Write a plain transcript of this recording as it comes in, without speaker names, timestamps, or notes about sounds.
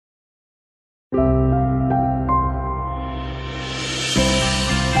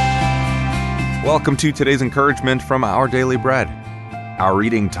Welcome to today's encouragement from Our Daily Bread. Our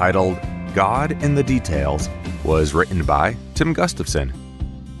reading titled, God in the Details, was written by Tim Gustafson.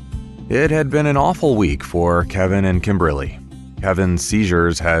 It had been an awful week for Kevin and Kimberly. Kevin's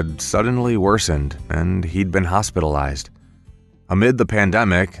seizures had suddenly worsened, and he'd been hospitalized. Amid the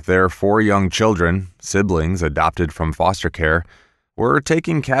pandemic, their 4 young children, siblings adopted from foster care, were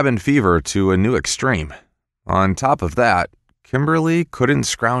taking cabin fever to a new extreme. On top of that, Kimberly couldn't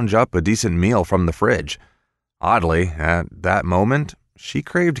scrounge up a decent meal from the fridge. Oddly, at that moment, she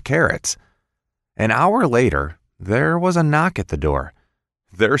craved carrots. An hour later, there was a knock at the door.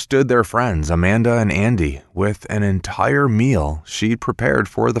 There stood their friends, Amanda and Andy, with an entire meal she'd prepared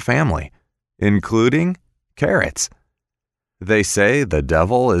for the family, including carrots. They say the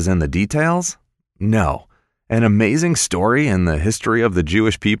devil is in the details? No. An amazing story in the history of the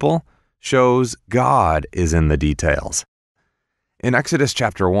Jewish people shows God is in the details. In Exodus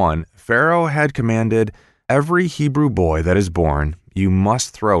chapter 1, Pharaoh had commanded, "Every Hebrew boy that is born you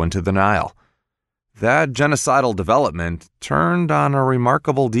must throw into the Nile." That genocidal development turned on a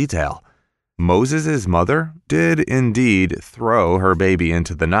remarkable detail. Moses' mother did indeed throw her baby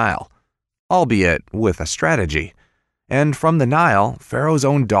into the Nile, albeit with a strategy. And from the Nile, Pharaoh's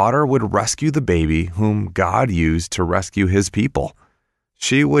own daughter would rescue the baby whom God used to rescue his people.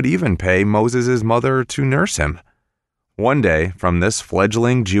 She would even pay Moses' mother to nurse him. One day, from this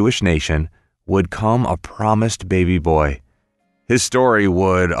fledgling Jewish nation would come a promised baby boy. His story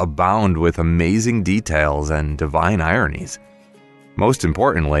would abound with amazing details and divine ironies. Most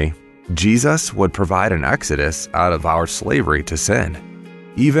importantly, Jesus would provide an exodus out of our slavery to sin.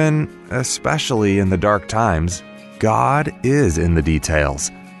 Especially in the dark times, God is in the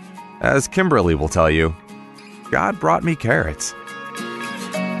details. As Kimberly will tell you, God brought me carrots.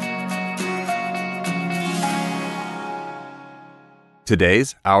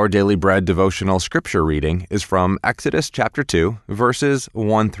 Today's Our Daily Bread Devotional scripture reading is from Exodus chapter 2, verses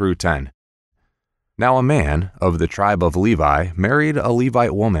 1 through 10. Now a man of the tribe of Levi married a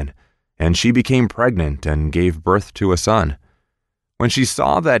Levite woman, and she became pregnant and gave birth to a son. When she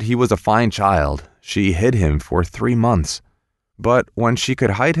saw that he was a fine child, she hid him for 3 months. But when she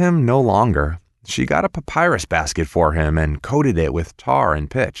could hide him no longer, she got a papyrus basket for him and coated it with tar and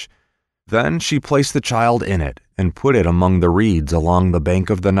pitch. Then she placed the child in it and put it among the reeds along the bank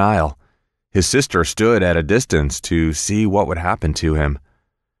of the Nile. His sister stood at a distance to see what would happen to him.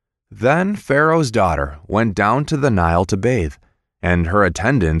 Then Pharaoh's daughter went down to the Nile to bathe, and her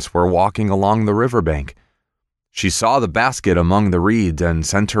attendants were walking along the riverbank. She saw the basket among the reeds and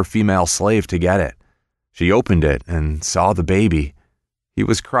sent her female slave to get it. She opened it and saw the baby. He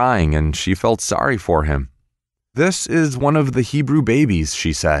was crying, and she felt sorry for him. "This is one of the Hebrew babies,"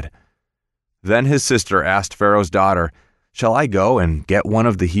 she said. Then his sister asked Pharaoh's daughter, "Shall I go and get one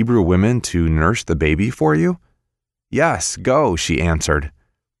of the Hebrew women to nurse the baby for you?" "Yes, go," she answered.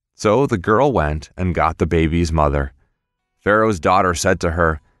 So the girl went and got the baby's mother. Pharaoh's daughter said to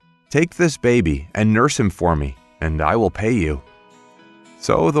her, "Take this baby and nurse him for me, and I will pay you."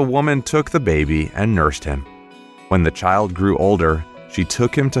 So the woman took the baby and nursed him. When the child grew older, she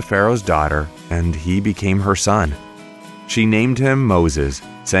took him to Pharaoh's daughter, and he became her son. She named him Moses,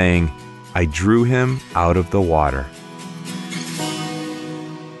 saying, "I drew him out of the water."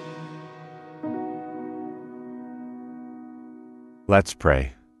 Let's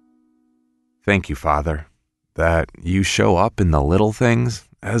pray. Thank you, Father, that you show up in the little things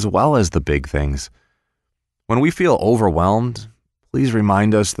as well as the big things. When we feel overwhelmed, please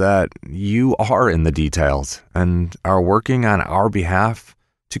remind us that you are in the details and are working on our behalf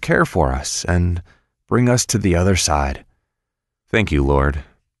to care for us and bring us to the other side. Thank you, Lord.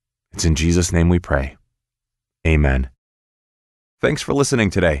 It's in Jesus' name we pray. Amen. Thanks for listening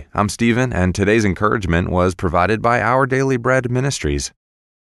today. I'm Stephen, and today's encouragement was provided by Our Daily Bread Ministries.